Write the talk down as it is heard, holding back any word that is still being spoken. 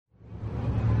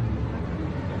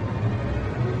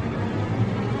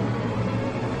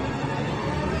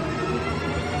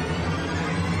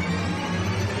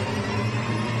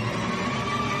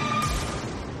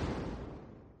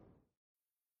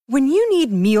When you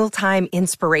need mealtime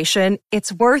inspiration,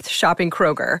 it's worth shopping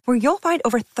Kroger, where you'll find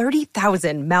over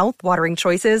 30,000 mouth-watering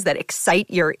choices that excite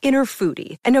your inner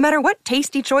foodie. And no matter what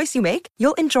tasty choice you make,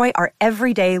 you'll enjoy our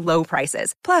everyday low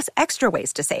prices, plus extra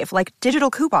ways to save, like digital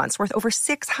coupons worth over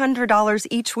 $600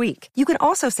 each week. You can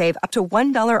also save up to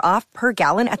 $1 off per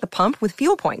gallon at the pump with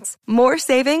fuel points. More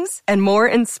savings and more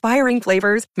inspiring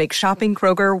flavors make shopping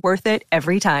Kroger worth it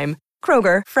every time.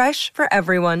 Kroger, fresh for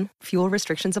everyone. Fuel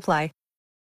restrictions apply.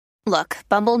 Look,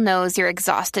 Bumble knows you're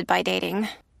exhausted by dating.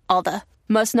 All the,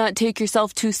 must not take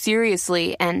yourself too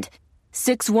seriously, and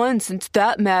 6'1" since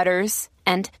that matters,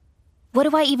 and what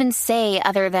do I even say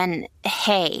other than,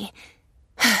 hey?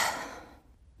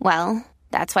 Well,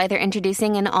 that's why they're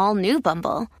introducing an all-new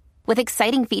Bumble, with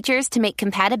exciting features to make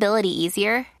compatibility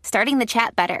easier, starting the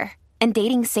chat better, and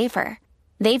dating safer.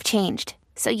 They've changed,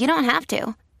 so you don't have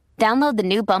to. Download the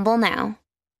new Bumble now.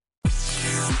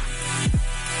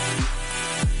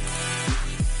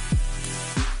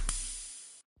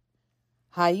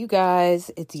 Hi, you guys.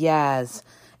 It's Yaz.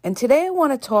 And today I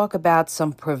want to talk about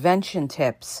some prevention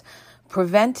tips.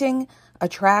 Preventing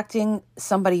attracting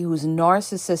somebody who's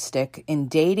narcissistic in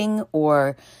dating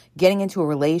or getting into a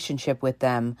relationship with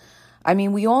them. I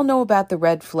mean, we all know about the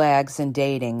red flags in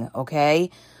dating, okay?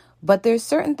 But there's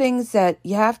certain things that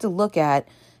you have to look at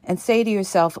and say to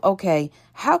yourself, okay,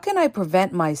 how can I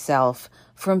prevent myself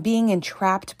from being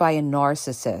entrapped by a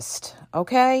narcissist,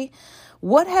 okay?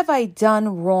 What have I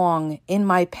done wrong in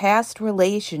my past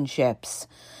relationships?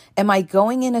 Am I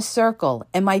going in a circle?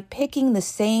 Am I picking the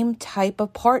same type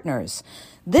of partners?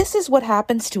 This is what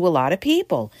happens to a lot of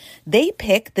people. They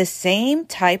pick the same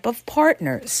type of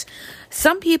partners.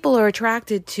 Some people are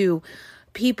attracted to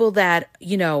people that,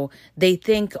 they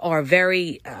think are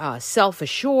very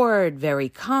self-assured, very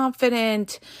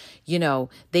confident.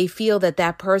 They feel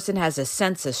that person has a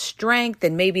sense of strength,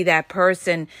 and maybe that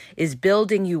person is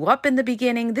building you up in the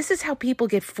beginning. This is how people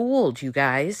get fooled, you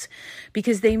guys,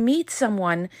 because they meet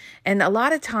someone, and a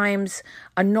lot of times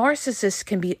a narcissist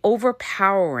can be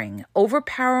overpowering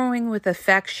with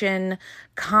affection,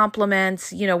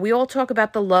 compliments. We all talk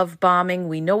about the love bombing.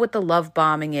 We know what the love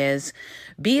bombing is.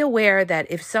 Be aware that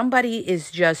if somebody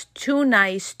is just too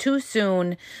nice too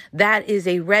soon, that is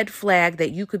a red flag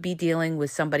that you could be dealing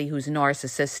with somebody who's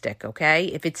narcissistic, okay?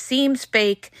 If it seems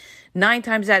fake, 9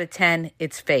 times out of 10,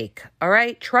 it's fake, all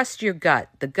right? Trust your gut.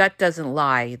 The gut doesn't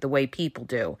lie the way people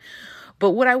do.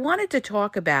 But what I wanted to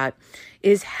talk about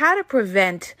is how to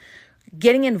prevent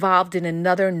getting involved in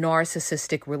another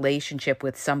narcissistic relationship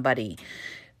with somebody.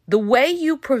 The way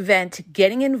you prevent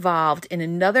getting involved in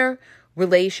another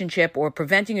relationship or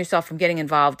preventing yourself from getting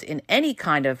involved in any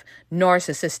kind of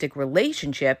narcissistic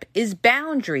relationship is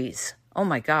boundaries. Oh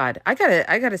my God, I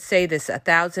gotta say this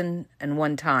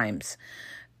 1,001 times.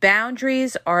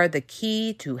 Boundaries are the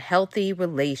key to healthy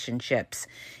relationships.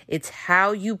 It's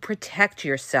how you protect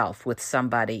yourself with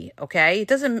somebody, okay? It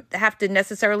doesn't have to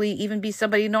necessarily even be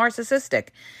somebody narcissistic.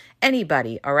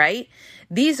 Anybody, all right?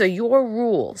 These are your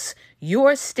rules,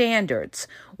 your standards,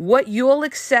 what you'll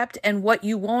accept and what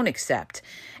you won't accept.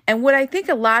 And what I think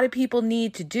a lot of people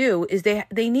need to do is they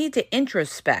need to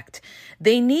introspect.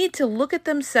 They need to look at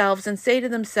themselves and say to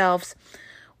themselves,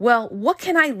 well, what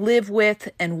can I live with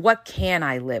and what can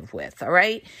I live with, all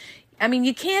right? I mean,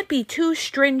 you can't be too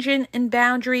stringent in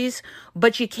boundaries,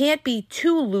 but you can't be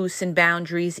too loose in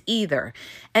boundaries either.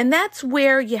 And that's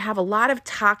where you have a lot of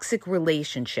toxic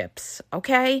relationships,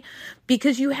 okay?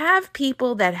 Because you have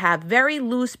people that have very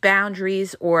loose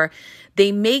boundaries, or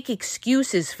they make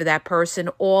excuses for that person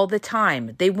all the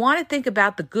time. They want to think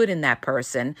about the good in that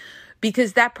person,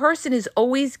 because that person is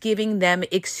always giving them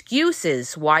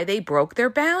excuses why they broke their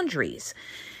boundaries.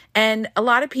 And a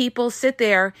lot of people sit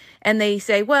there and they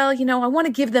say, well, I want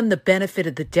to give them the benefit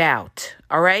of the doubt.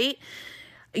 All right.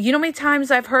 You know how many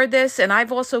times I've heard this, and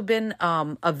I've also been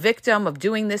a victim of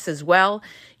doing this as well.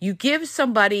 You give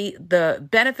somebody the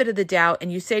benefit of the doubt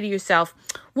and you say to yourself,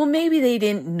 well, maybe they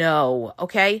didn't know.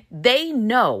 Okay. They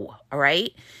know. All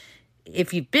right.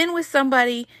 If you've been with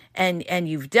somebody and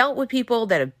you've dealt with people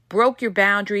that have broke your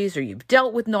boundaries, or you've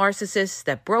dealt with narcissists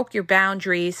that broke your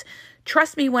boundaries,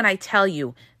 trust me when I tell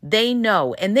you, they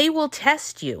know, and they will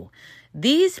test you.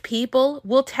 These people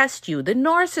will test you. The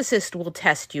narcissist will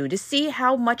test you to see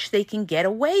how much they can get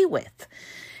away with.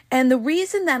 And the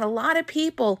reason that a lot of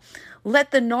people let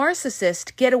the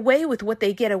narcissist get away with what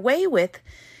they get away with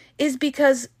is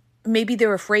because maybe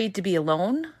they're afraid to be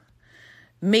alone.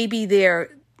 Maybe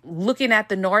they're looking at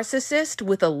the narcissist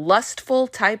with a lustful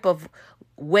type of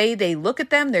way they look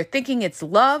at them. They're thinking it's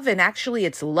love, and actually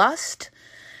it's lust.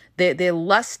 They're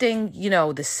lusting,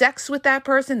 the sex with that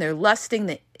person. They're lusting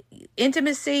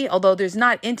intimacy, although there's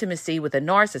not intimacy with a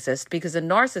narcissist because a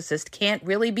narcissist can't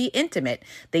really be intimate.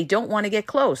 They don't want to get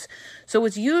close. So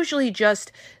it's usually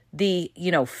just the,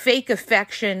 fake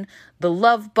affection, the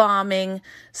love bombing.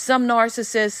 Some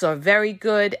narcissists are very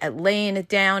good at laying it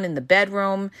down in the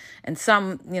bedroom, and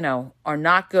some, are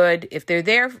not good. If they're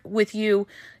there with you,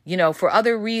 for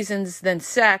other reasons than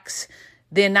sex,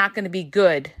 they're not going to be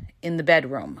good in the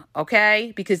bedroom,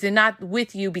 okay? Because they're not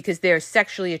with you because they're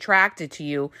sexually attracted to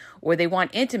you or they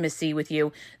want intimacy with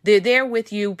you. They're there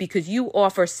with you because you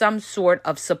offer some sort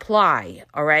of supply,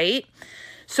 all right?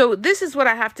 So this is what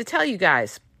I have to tell you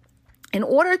guys. In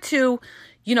order to,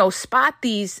 spot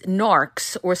these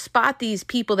narcs or spot these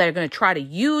people that are going to try to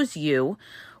use you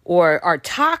or are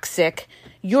toxic,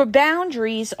 your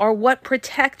boundaries are what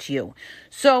protect you.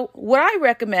 So what I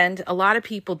recommend a lot of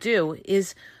people do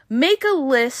is make a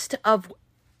list of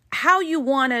how you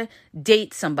want to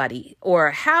date somebody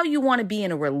or how you want to be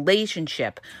in a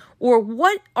relationship, or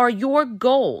what are your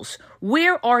goals?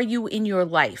 Where are you in your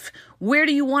life? Where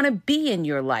do you want to be in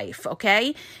your life?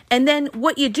 Okay. And then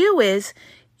what you do is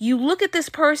you look at this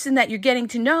person that you're getting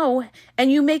to know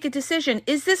and you make a decision.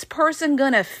 Is this person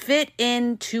going to fit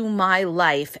into my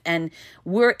life? And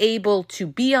we're able to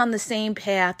be on the same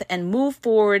path and move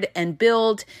forward and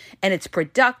build, and it's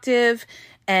productive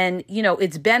and,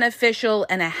 it's beneficial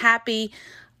and a happy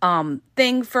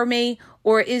thing for me?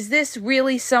 Or is this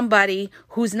really somebody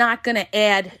who's not going to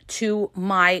add to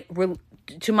my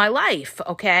life,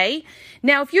 okay?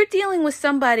 Now, if you're dealing with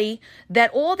somebody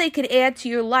that all they could add to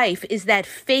your life is that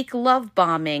fake love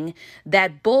bombing,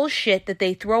 that bullshit that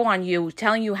they throw on you,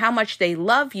 telling you how much they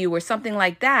love you or something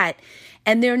like that,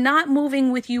 and they're not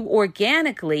moving with you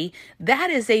organically,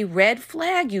 that is a red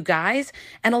flag, you guys.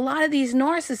 And a lot of these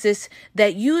narcissists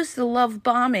that use the love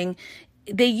bombing,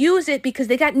 they use it because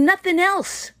they got nothing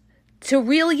else to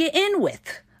reel you in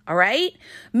with, all right?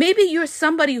 Maybe you're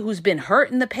somebody who's been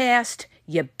hurt in the past.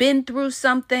 You've been through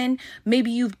something. Maybe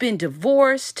you've been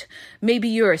divorced. Maybe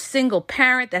you're a single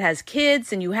parent that has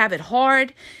kids and you have it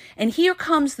hard. And here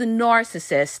comes the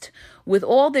narcissist with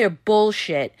all their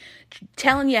bullshit,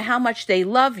 telling you how much they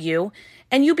love you.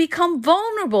 And you become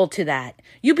vulnerable to that.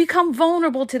 You become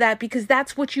vulnerable to that because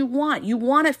that's what you want. You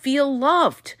want to feel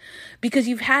loved because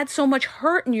you've had so much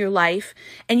hurt in your life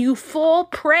and you fall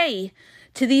prey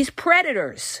to these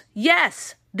predators.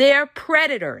 Yes, they're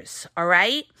predators, all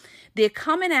right? They're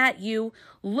coming at you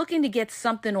looking to get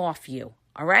something off you,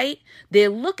 all right? They're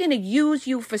looking to use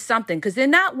you for something because they're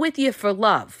not with you for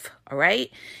love, all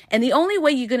right? And the only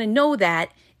way you're going to know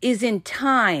that is in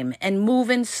time and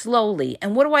moving slowly.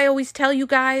 And what do I always tell you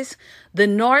guys? The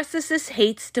narcissist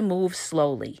hates to move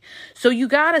slowly. So you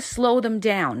got to slow them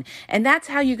down. And that's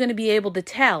how you're going to be able to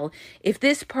tell if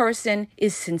this person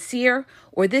is sincere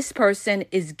or this person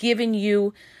is giving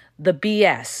you the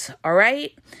BS. All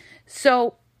right?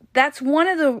 So that's one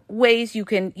of the ways you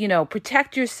can,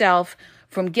 protect yourself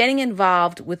from getting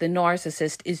involved with a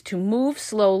narcissist is to move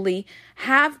slowly,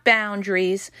 have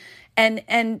boundaries,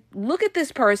 and look at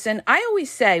this person. I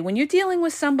always say when you're dealing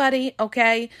with somebody,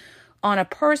 okay, on a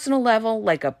personal level,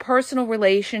 like a personal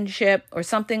relationship or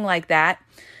something like that,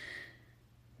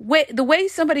 the way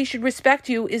somebody should respect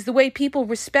you is the way people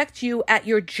respect you at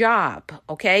your job,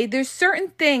 okay? There's certain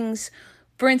things,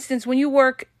 for instance, when you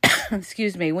work,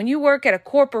 when you work at a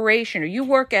corporation or you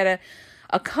work at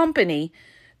a company,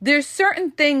 there's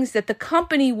certain things that the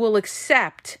company will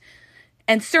accept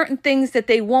and certain things that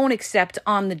they won't accept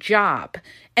on the job.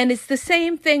 And it's the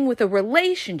same thing with a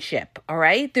relationship, all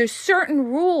right? There's certain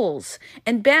rules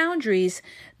and boundaries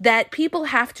that people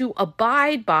have to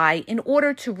abide by in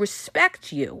order to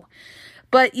respect you.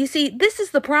 But you see, this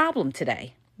is the problem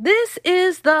today. This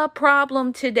is the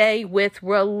problem today with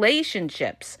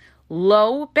relationships.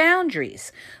 Low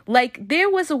boundaries. Like there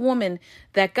was a woman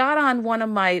that got on one of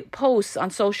my posts on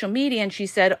social media and she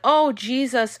said, "Oh,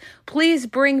 Jesus, please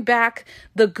bring back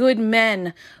the good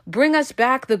men. Bring us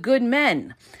back the good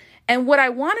men." And what I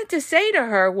wanted to say to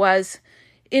her was,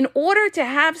 in order to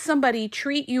have somebody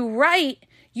treat you right,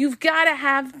 you've got to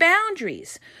have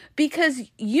boundaries because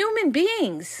human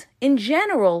beings in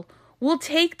general will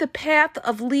take the path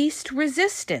of least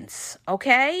resistance,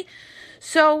 okay?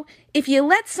 So if you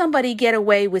let somebody get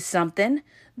away with something,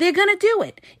 they're going to do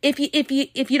it.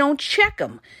 If you don't check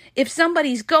them, if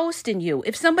somebody's ghosting you,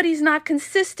 if somebody's not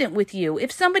consistent with you,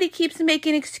 if somebody keeps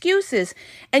making excuses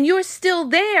and you're still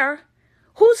there,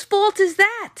 whose fault is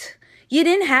that? You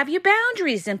didn't have your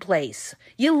boundaries in place.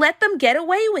 You let them get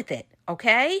away with it.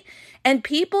 okay? And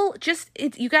people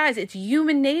you guys, it's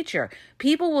human nature.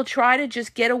 People will try to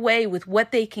just get away with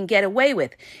what they can get away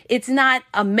with. It's not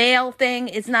a male thing.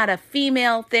 It's not a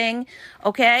female thing,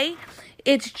 okay?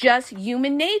 It's just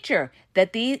human nature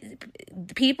that these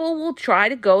people will try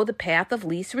to go the path of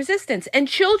least resistance. And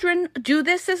children do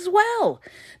this as well.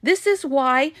 This is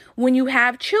why when you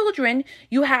have children,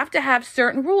 you have to have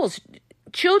certain rules.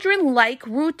 Children like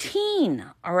routine,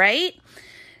 all right?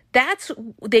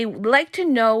 They like to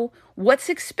know what's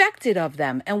expected of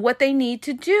them and what they need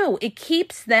to do. It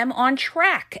keeps them on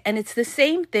track. And it's the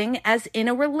same thing as in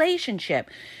a relationship.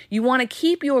 You want to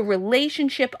keep your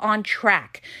relationship on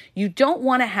track. You don't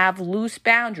want to have loose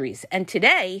boundaries. And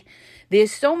today,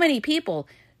 there's so many people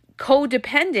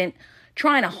codependent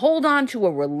trying to hold on to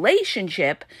a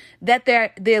relationship that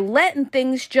they're letting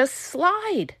things just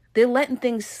slide. They're letting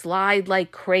things slide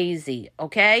like crazy,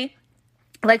 okay?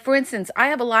 Like, for instance, I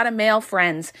have a lot of male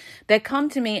friends that come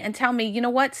to me and tell me, you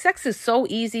know what, sex is so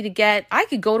easy to get. I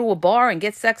could go to a bar and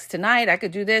get sex tonight. I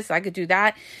could do this. I could do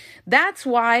that. That's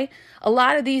why a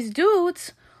lot of these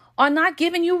dudes are not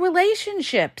giving you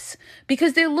relationships,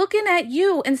 because they're looking at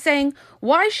you and saying,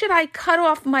 why should I cut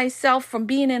off myself from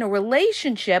being in a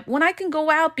relationship when I can go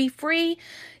out, be free,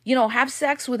 have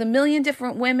sex with a million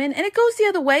different women? And it goes the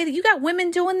other way. You got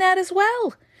women doing that as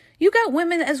well. You got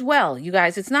women as well, you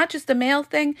guys. It's not just a male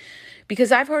thing,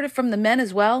 because I've heard it from the men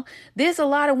as well. There's a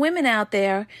lot of women out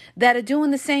there that are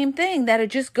doing the same thing, that are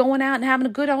just going out and having a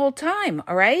good old time,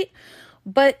 all right?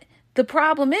 But the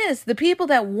problem is the people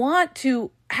that want to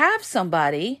have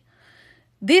somebody,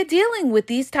 they're dealing with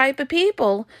these type of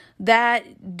people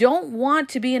that don't want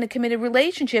to be in a committed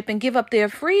relationship and give up their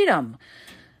freedom.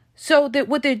 So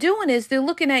what they're doing is they're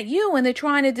looking at you and they're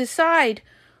trying to decide,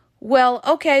 well,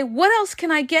 okay, what else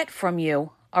can I get from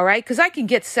you? All right, because I can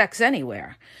get sex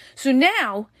anywhere. So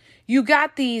now you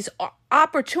got these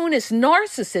opportunist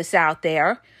narcissists out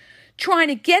there trying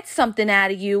to get something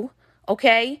out of you,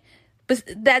 okay? But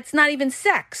that's not even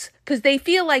sex, because they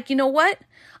feel like, you know what?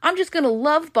 I'm just going to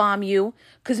love bomb you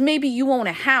because maybe you own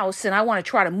a house and I want to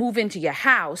try to move into your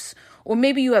house. Or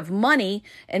maybe you have money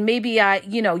and maybe,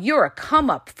 you're a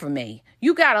come up for me.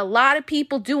 You got a lot of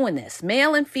people doing this,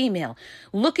 male and female,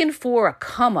 looking for a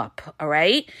come up, all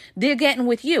right? They're getting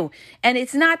with you. And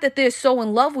it's not that they're so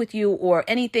in love with you or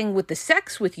anything with the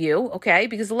sex with you, okay?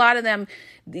 Because a lot of them,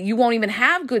 you won't even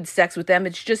have good sex with them.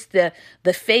 It's just the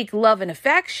fake love and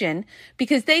affection,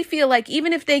 because they feel like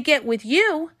even if they get with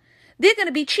you, they're going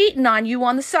to be cheating on you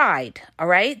on the side, all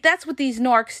right? That's what these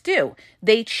narcs do.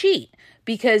 They cheat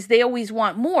because they always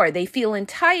want more. They feel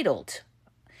entitled.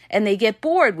 And they get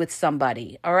bored with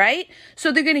somebody, all right?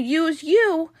 So they're going to use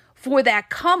you for that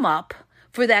come up,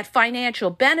 for that financial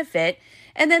benefit,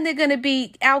 and then they're going to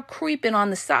be out creeping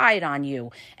on the side on you.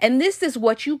 And this is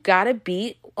what you got to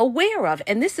be aware of,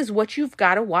 and this is what you've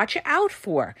got to watch out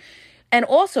for. And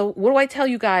also, what do I tell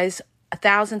you guys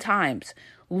 1,000 times?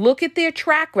 Look at their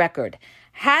track record.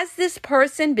 Has this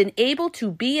person been able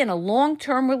to be in a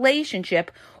long-term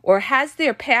relationship, or has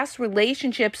their past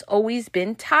relationships always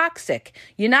been toxic?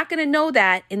 You're not going to know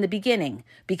that in the beginning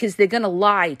because they're going to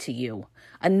lie to you.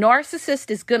 A narcissist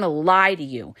is going to lie to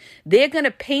you. They're going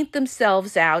to paint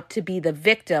themselves out to be the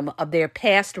victim of their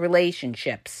past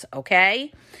relationships,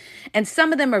 okay? And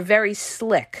some of them are very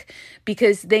slick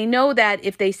because they know that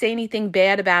if they say anything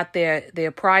bad about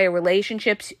their prior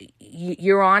relationships,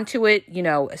 you're onto it,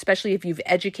 especially if you've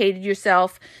educated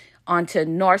yourself onto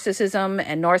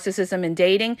narcissism and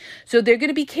dating. So they're going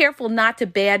to be careful not to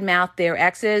badmouth their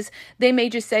exes. They may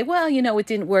just say, well, it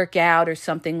didn't work out or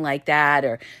something like that,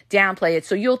 or downplay it.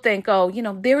 So you'll think, oh,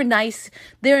 they're a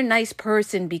nice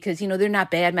person because, they're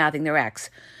not badmouthing their ex.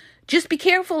 Just be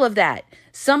careful of that.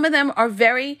 Some of them are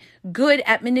very good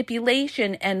at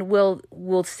manipulation and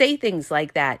will say things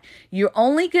like that. You're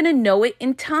only going to know it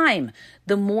in time.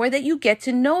 The more that you get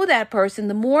to know that person,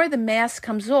 the more the mask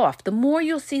comes off, the more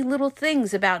you'll see little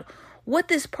things about what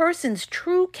this person's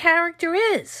true character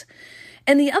is.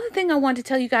 And the other thing I want to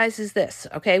tell you guys is this,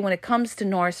 okay, when it comes to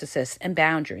narcissists and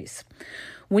boundaries.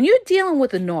 When you're dealing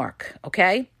with a narc,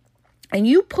 okay, and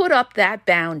you put up that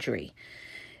boundary,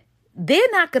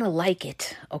 they're not going to like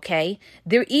it, okay?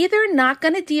 They're either not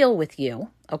going to deal with you,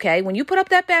 okay? When you put up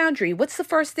that boundary, what's the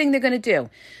first thing they're going to do?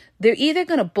 They're either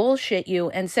going to bullshit you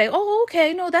and say, oh,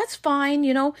 okay, no, that's fine.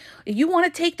 You want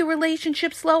to take the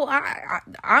relationship slow?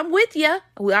 I'm with you.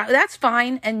 That's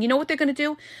fine. And you know what they're going to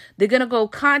do? They're going to go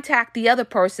contact the other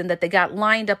person that they got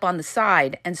lined up on the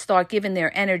side and start giving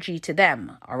their energy to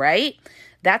them, all right?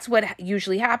 That's what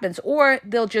usually happens. Or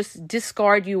they'll just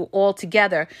discard you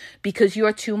altogether because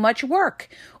you're too much work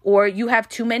or you have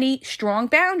too many strong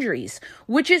boundaries,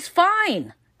 which is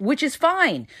fine.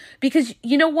 Because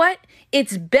you know what?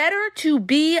 It's better to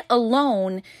be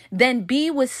alone than be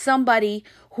with somebody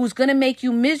who's going to make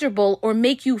you miserable or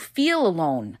make you feel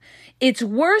alone. It's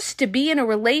worse to be in a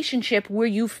relationship where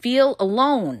you feel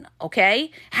alone,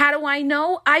 okay? How do I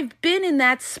know? I've been in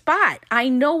that spot. I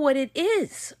know what it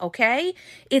is, okay?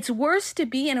 It's worse to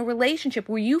be in a relationship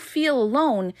where you feel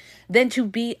alone than to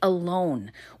be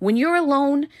alone. When you're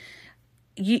alone,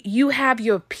 you have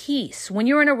your peace. When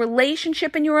you're in a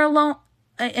relationship and you're alone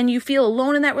and you feel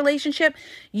alone in that relationship,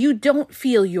 you don't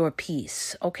feel your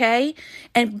peace, okay?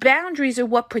 And boundaries are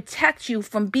what protects you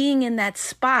from being in that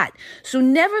spot. So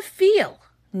never feel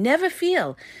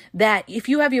that if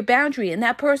you have your boundary and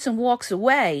that person walks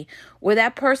away or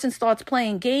that person starts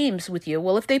playing games with you,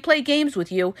 well, if they play games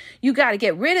with you, you got to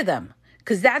get rid of them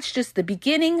because that's just the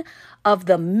beginning of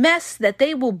the mess that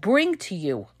they will bring to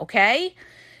you, okay?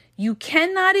 You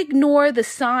cannot ignore the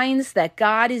signs that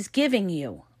God is giving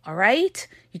you, all right?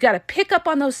 You got to pick up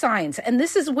on those signs. And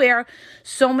this is where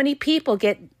so many people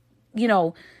get,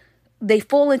 they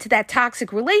fall into that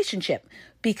toxic relationship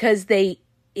because they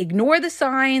ignore the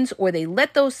signs or they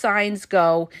let those signs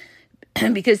go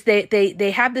because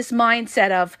they have this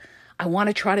mindset of, I want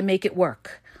to try to make it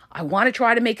work.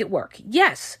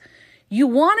 Yes, you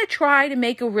want to try to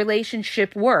make a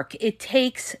relationship work. It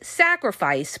takes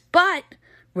sacrifice, but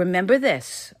remember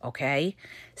this, okay?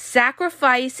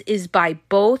 Sacrifice is by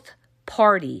both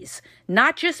parties,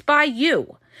 not just by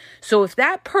you. So if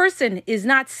that person is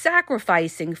not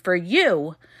sacrificing for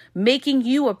you, making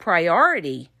you a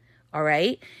priority, all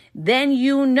right, then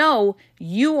you know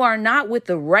you are not with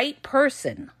the right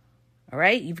person, all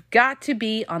right? You've got to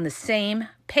be on the same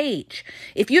page.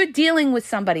 If you're dealing with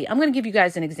somebody, I'm going to give you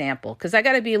guys an example because I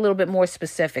got to be a little bit more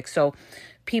specific so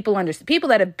people understand. People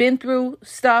that have been through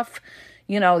stuff,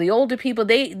 the older people,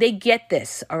 they get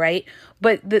this, all right?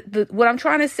 But what I'm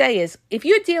trying to say is, if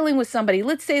you're dealing with somebody,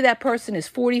 let's say that person is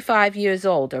 45 years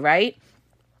old, all right?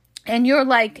 And you're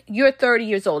 30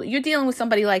 years old. You're dealing with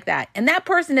somebody like that. And that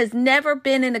person has never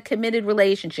been in a committed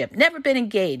relationship, never been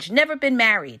engaged, never been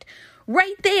married.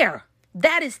 Right there,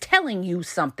 that is telling you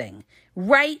something.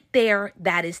 Right there,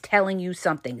 that is telling you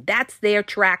something. That's their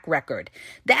track record.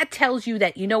 That tells you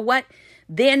that, you know what?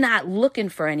 They're not looking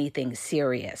for anything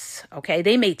serious, okay?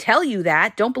 They may tell you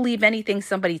that. Don't believe anything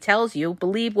somebody tells you.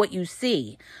 Believe what you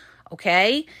see,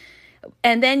 okay?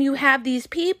 And then you have these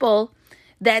people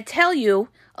that tell you,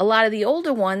 a lot of the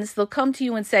older ones, they'll come to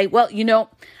you and say, well,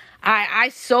 I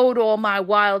sowed all my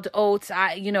wild oats.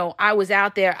 I was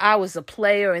out there. I was a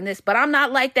player in this, but I'm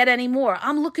not like that anymore.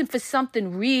 I'm looking for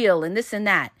something real and this and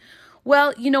that.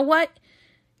 Well, you know what?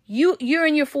 You're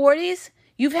in your 40s.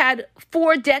 You've had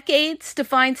 4 decades to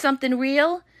find something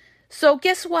real. So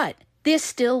guess what? They're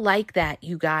still like that,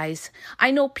 you guys. I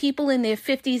know people in their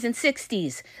 50s and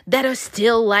 60s that are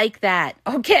still like that,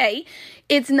 okay?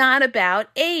 It's not about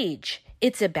age.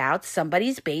 It's about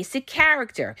somebody's basic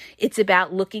character. It's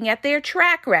about looking at their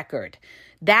track record.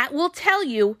 That will tell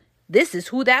you this is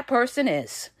who that person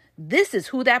is. This is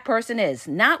who that person is,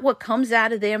 not what comes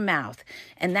out of their mouth.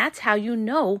 And that's how you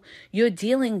know you're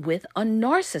dealing with a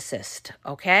narcissist,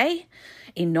 okay?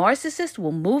 A narcissist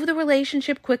will move the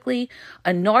relationship quickly.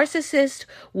 A narcissist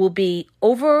will be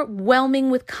overwhelming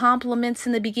with compliments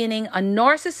in the beginning. A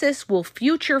narcissist will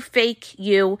future fake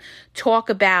you, talk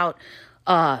about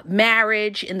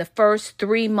marriage in the first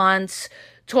 3 months,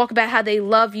 talk about how they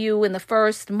love you in the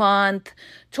first month,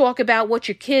 talk about what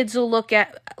your kids will look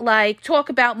at like, talk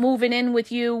about moving in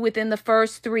with you within the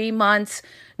first 3 months.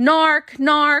 Narc,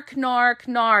 narc, narc,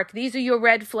 narc. These are your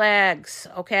red flags,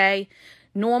 okay?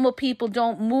 Normal people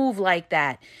don't move like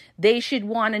that. They should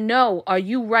want to know, are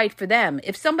you right for them?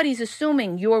 If somebody's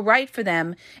assuming you're right for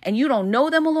them and you don't know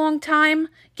them a long time,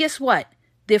 guess what?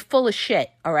 They're full of shit,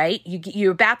 all right?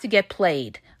 You're about to get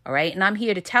played, all right? And I'm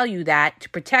here to tell you that, to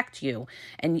protect you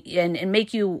and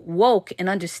make you woke and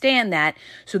understand that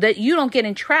so that you don't get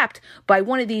entrapped by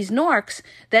one of these narcs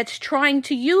that's trying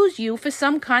to use you for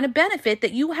some kind of benefit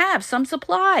that you have, some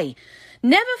supply.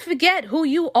 Never forget who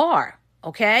you are,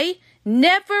 okay?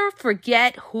 Never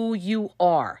forget who you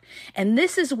are. And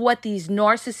this is what these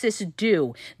narcissists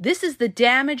do. This is the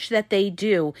damage that they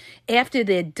do after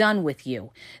they're done with you.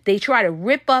 They try to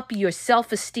rip up your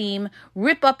self-esteem,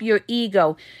 rip up your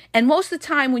ego. And most of the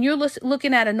time when you're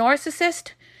looking at a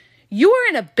narcissist, you're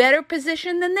in a better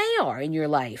position than they are in your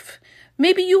life.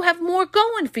 Maybe you have more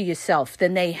going for yourself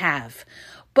than they have.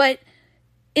 But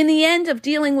in the end of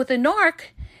dealing with a narc,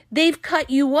 they've cut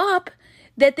you up.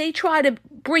 that they try to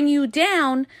bring you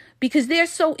down because they're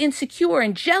so insecure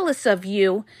and jealous of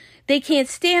you. They can't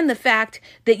stand the fact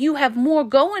that you have more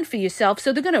going for yourself.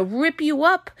 So they're going to rip you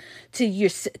up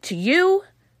to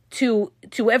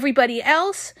everybody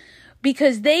else,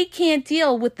 because they can't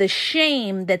deal with the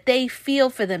shame that they feel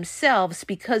for themselves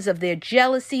because of their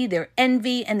jealousy, their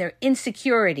envy, and their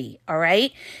insecurity, all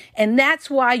right? And that's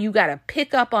why you got to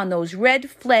pick up on those red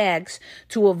flags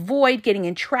to avoid getting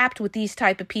entrapped with these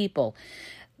type of people.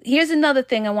 Here's another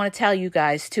thing I want to tell you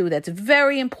guys, too, that's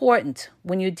very important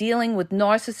when you're dealing with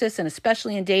narcissists, and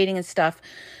especially in dating and stuff.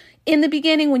 In the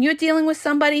beginning, when you're dealing with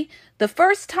somebody, the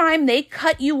first time they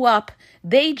cut you up,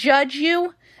 they judge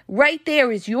you, right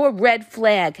there is your red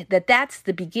flag that's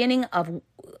the beginning of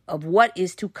what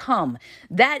is to come.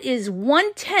 That is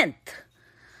 1/10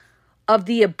 of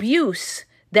the abuse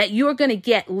that you're going to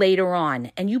get later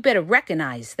on. And you better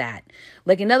recognize that.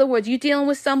 Like, in other words, you're dealing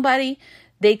with somebody,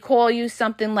 they call you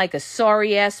something like a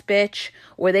sorry ass bitch,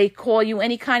 or they call you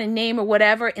any kind of name or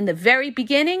whatever in the very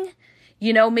beginning.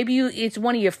 Maybe it's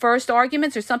one of your first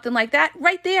arguments or something like that.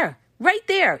 Right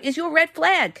there is your red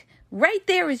flag. Right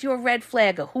there is your red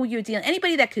flag of who you're dealing.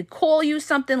 Anybody that could call you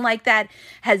something like that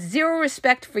has zero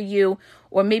respect for you,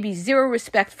 or maybe zero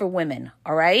respect for women.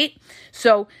 All right.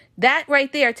 So that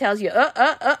right there tells you,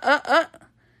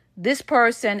 this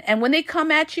person. And when they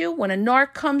come at you, when a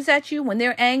narc comes at you, when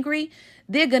they're angry,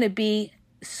 they're going to be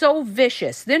so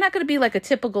vicious. They're not going to be like a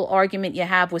typical argument you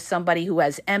have with somebody who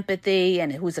has empathy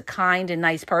and who's a kind and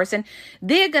nice person.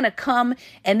 They're going to come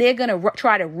and they're going to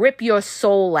try to rip your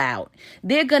soul out.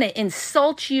 They're going to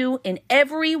insult you in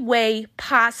every way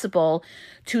possible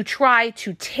to try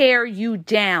to tear you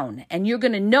down. And you're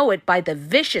going to know it by the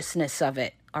viciousness of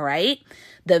it. All right?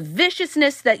 The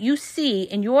viciousness that you see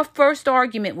in your first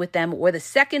argument with them or the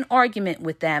second argument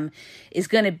with them is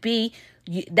going to be,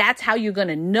 that's how you're going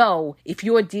to know if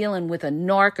you're dealing with a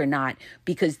narc or not,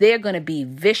 because they're going to be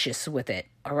vicious with it,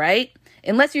 all right?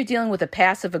 Unless you're dealing with a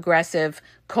passive-aggressive,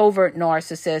 covert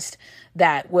narcissist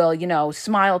that will,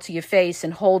 smile to your face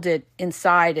and hold it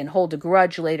inside and hold a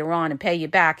grudge later on and pay you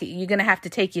back. You're going to have to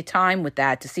take your time with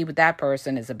that to see what that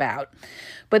person is about.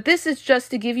 But this is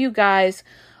just to give you guys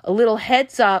a little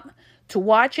heads up to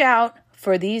watch out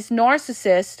for these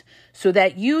narcissists so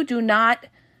that you do not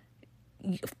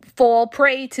fall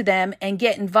prey to them and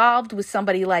get involved with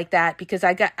somebody like that, because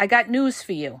I got news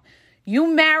for you. You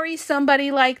marry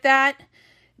somebody like that,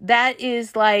 that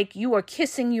is like you are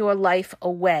kissing your life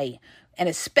away. And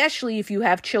especially if you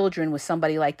have children with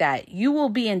somebody like that, you will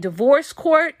be in divorce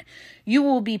court. You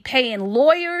will be paying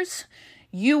lawyers.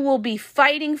 You will be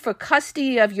fighting for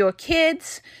custody of your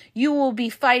kids. You will be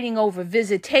fighting over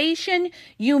visitation.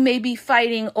 You may be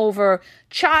fighting over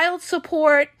child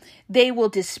support. They will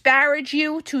disparage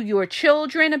you to your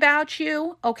children about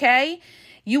you, okay?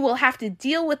 You will have to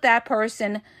deal with that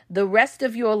person the rest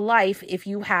of your life if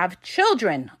you have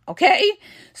children, okay?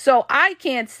 So I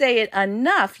can't say it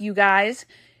enough, you guys.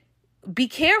 Be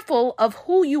careful of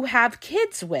who you have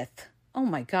kids with. Oh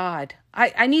my God.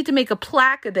 I need to make a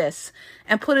plaque of this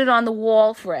and put it on the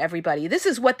wall for everybody. This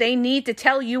is what they need to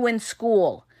tell you in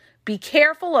school. Be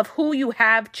careful of who you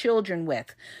have children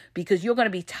with, because you're going to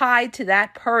be tied to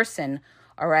that person,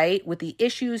 all right, with the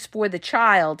issues for the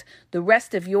child the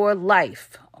rest of your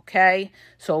life, okay?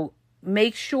 So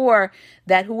make sure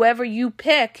that whoever you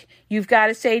pick, you've got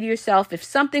to say to yourself, if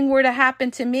something were to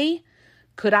happen to me,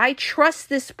 could I trust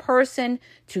this person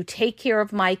to take care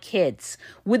of my kids?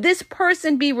 Would this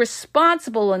person be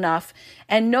responsible enough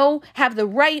and have the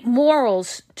right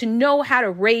morals to know how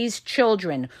to raise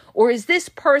children? Or is this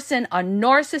person a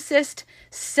narcissist,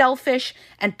 selfish,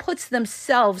 and puts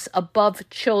themselves above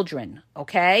children?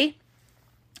 Okay?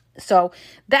 So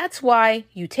that's why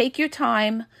you take your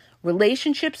time.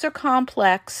 Relationships are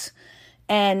complex,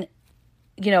 and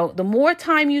the more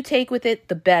time you take with it,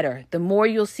 the better. The more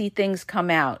you'll see things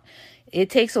come out. It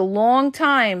takes a long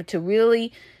time to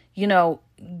really,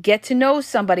 get to know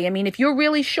somebody. I mean, if you're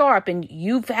really sharp and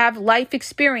you have life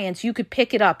experience, you could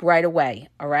pick it up right away.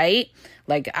 All right.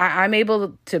 Like I'm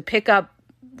able to pick up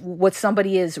what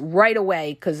somebody is right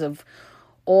away because of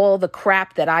all the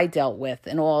crap that I dealt with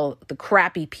and all the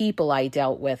crappy people I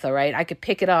dealt with, all right? I could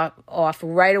pick it off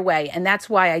right away. And that's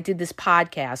why I did this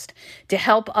podcast, to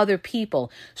help other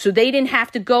people so they didn't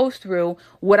have to go through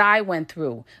what I went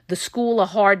through, the school of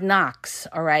hard knocks,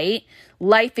 all right?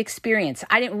 Life experience.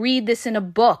 I didn't read this in a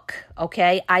book,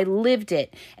 okay? I lived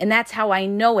it, and that's how I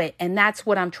know it, and that's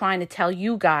what I'm trying to tell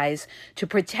you guys, to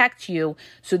protect you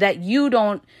so that you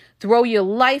don't throw your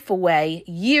life away,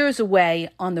 years away,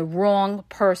 on the wrong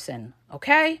person,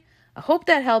 okay? I hope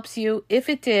that helps you. If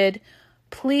it did,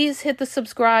 please hit the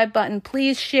subscribe button.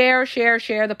 Please share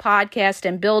the podcast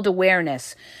and build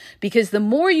awareness. Because the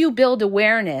more you build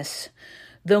awareness,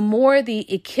 the more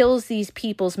it kills these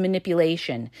people's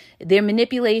manipulation. Their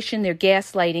manipulation, their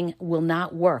gaslighting will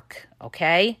not work,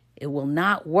 okay? It will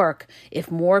not work if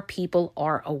more people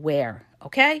are aware,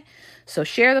 okay? So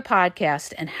share the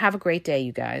podcast and have a great day,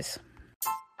 you guys.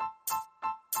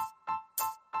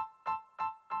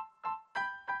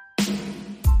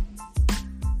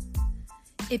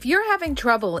 If you're having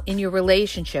trouble in your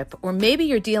relationship, or maybe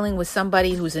you're dealing with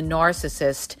somebody who's a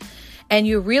narcissist and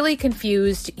you're really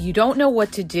confused, you don't know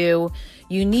what to do,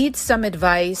 you need some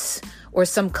advice or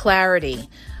some clarity,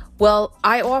 well,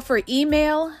 I offer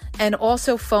email and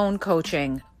also phone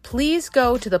coaching. Please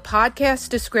go to the podcast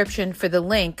description for the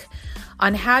link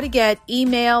on how to get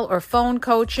email or phone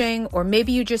coaching, or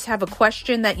maybe you just have a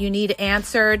question that you need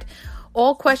answered.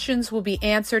 All questions will be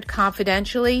answered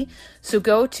confidentially. So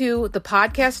go to the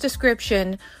podcast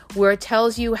description where it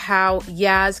tells you how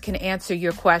Yaz can answer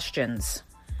your questions.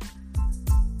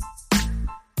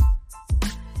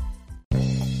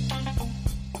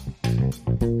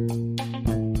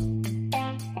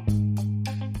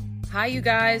 Hi, you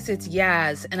guys, it's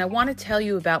Yaz, and I want to tell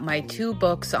you about my 2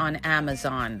 books on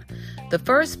Amazon. The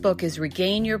first book is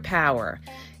Regain Your Power.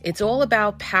 It's all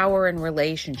about power and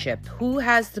relationship. Who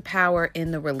has the power in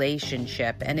the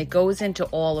relationship? And it goes into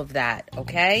all of that,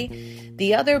 okay?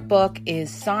 The other book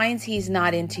is Signs He's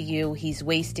Not Into You, He's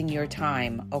Wasting Your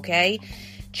Time, okay?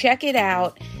 Check it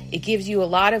out. It gives you a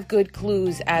lot of good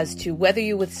clues as to whether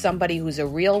you're with somebody who's a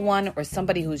real one or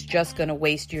somebody who's just going to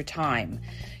waste your time.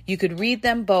 You could read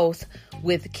them both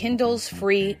with Kindle's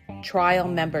free trial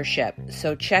membership.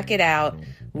 So check it out.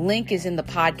 Link is in the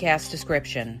podcast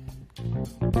description.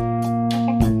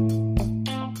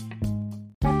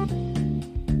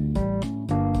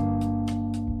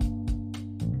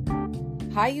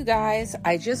 Hi, you guys.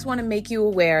 I just want to make you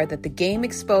aware that the Game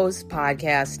Exposed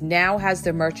podcast now has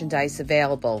their merchandise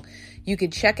available. You can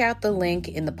check out the link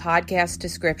in the podcast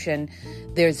description.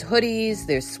 There's hoodies,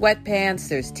 there's sweatpants,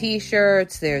 there's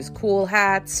t-shirts, there's cool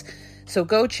hats. So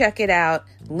go check it out.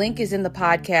 Link is in the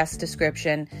podcast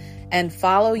description. And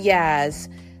follow Yaz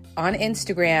on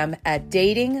Instagram at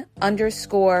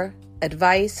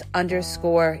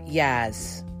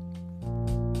dating_advice_Yaz.